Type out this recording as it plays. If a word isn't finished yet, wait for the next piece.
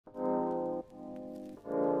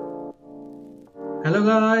Hello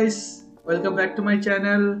guys, welcome back to my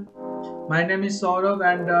channel. My name is Saurav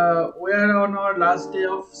and we are on our last day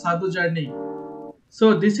of Sado journey.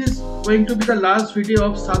 So this is going to be the last video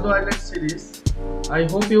of Sado Island series. I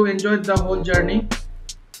hope you enjoyed the whole journey.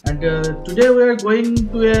 And today we are going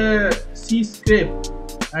to a seascape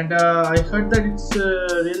and I heard that it's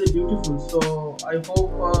really beautiful. So I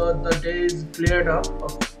hope the day is cleared up.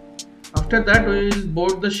 After that we will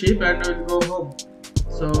board the ship and we will go home.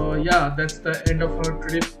 So yeah, that's the end of our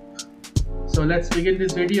trip. So let's begin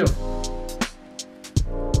this video.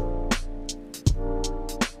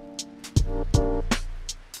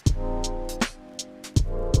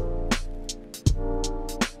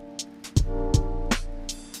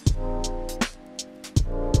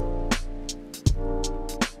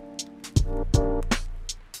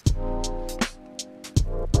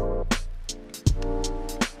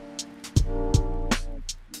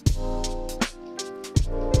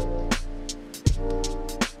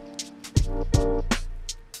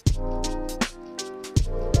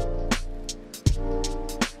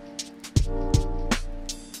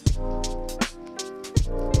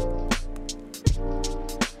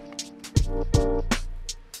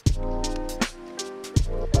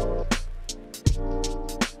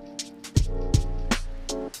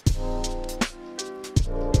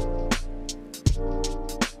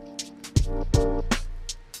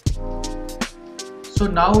 So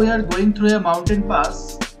now we are going through a mountain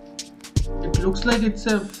pass. It looks like it's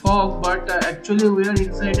a fog, but actually we are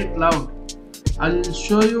inside a cloud. I'll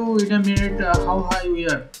show you in a minute how high we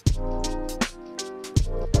are.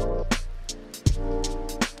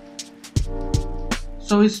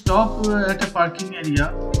 So we stop at a parking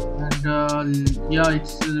area and yeah,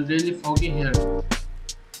 it's really foggy here.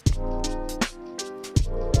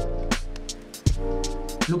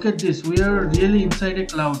 Look at this, we are really inside a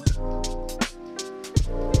cloud.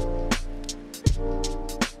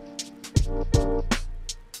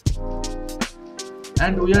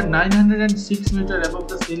 And we are 906 meters above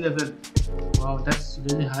the sea level. Wow, that's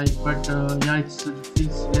really high, but yeah, it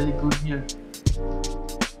feels really good here.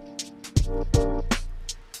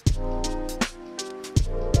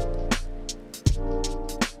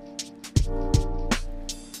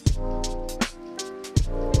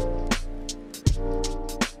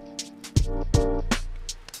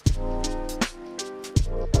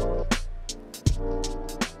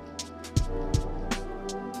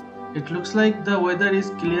 It looks like the weather is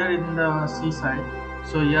clear in the seaside.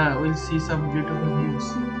 So yeah, we'll see some beautiful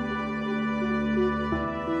views.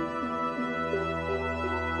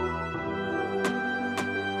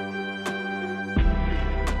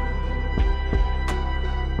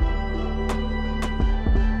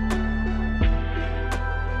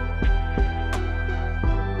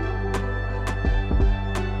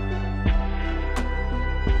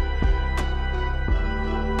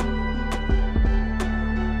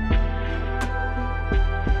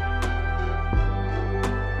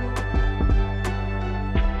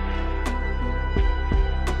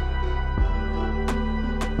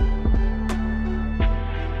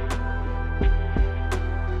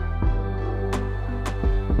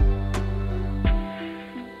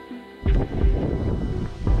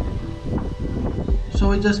 So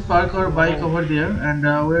we just park our bike over there and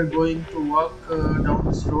we're going to walk down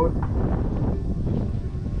this road.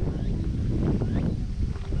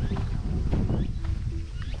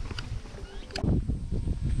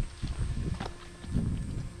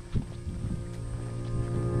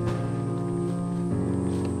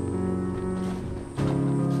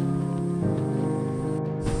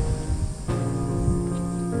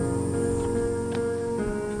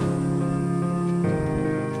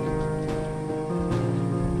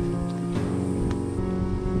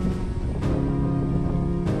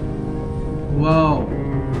 Wow,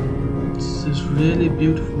 this is really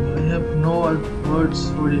beautiful. I have no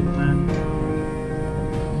words for it, man.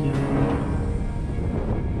 Yeah.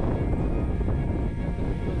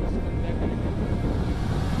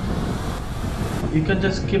 You can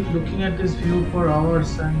just keep looking at this view for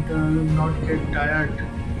hours and will not get tired.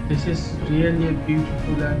 This is really a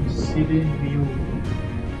beautiful and serene view.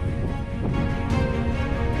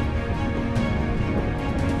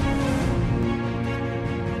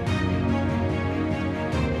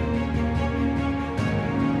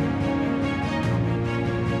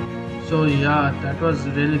 So yeah, that was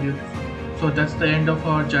really beautiful. So that's the end of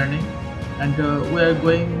our journey and we are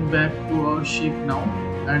going back to our ship now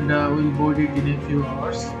and we'll board it in a few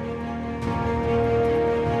hours.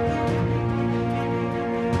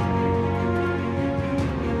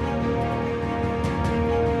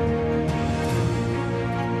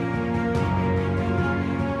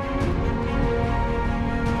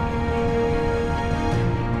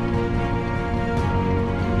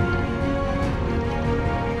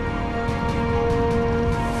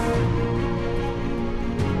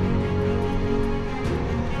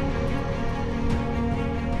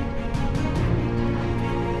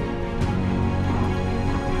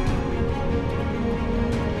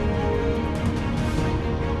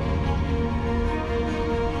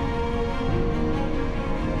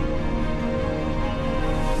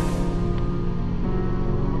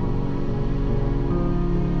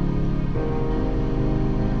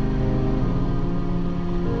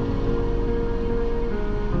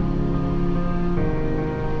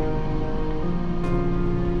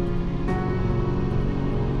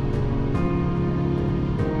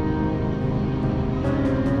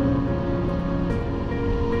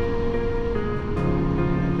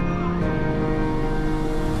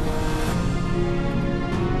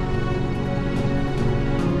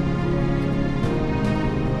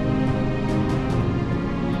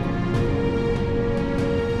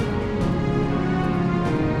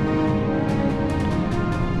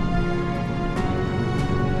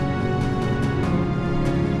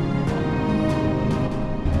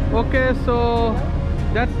 Okay, so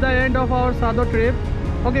that's the end of our Sado trip.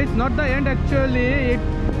 Okay, it's not the end actually.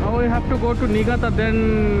 Now we have to go to Niigata,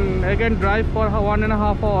 then again drive for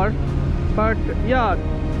 1.5 hours. But yeah,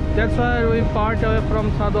 that's why we part away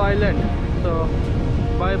from Sado Island. So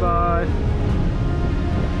bye bye.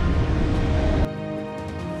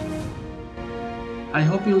 I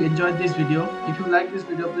hope you enjoyed this video. If you like this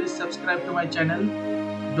video, please subscribe to my channel.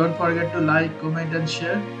 Don't forget to like, comment and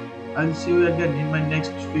share. I'll see you again in my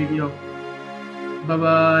next video. Bye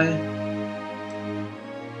bye.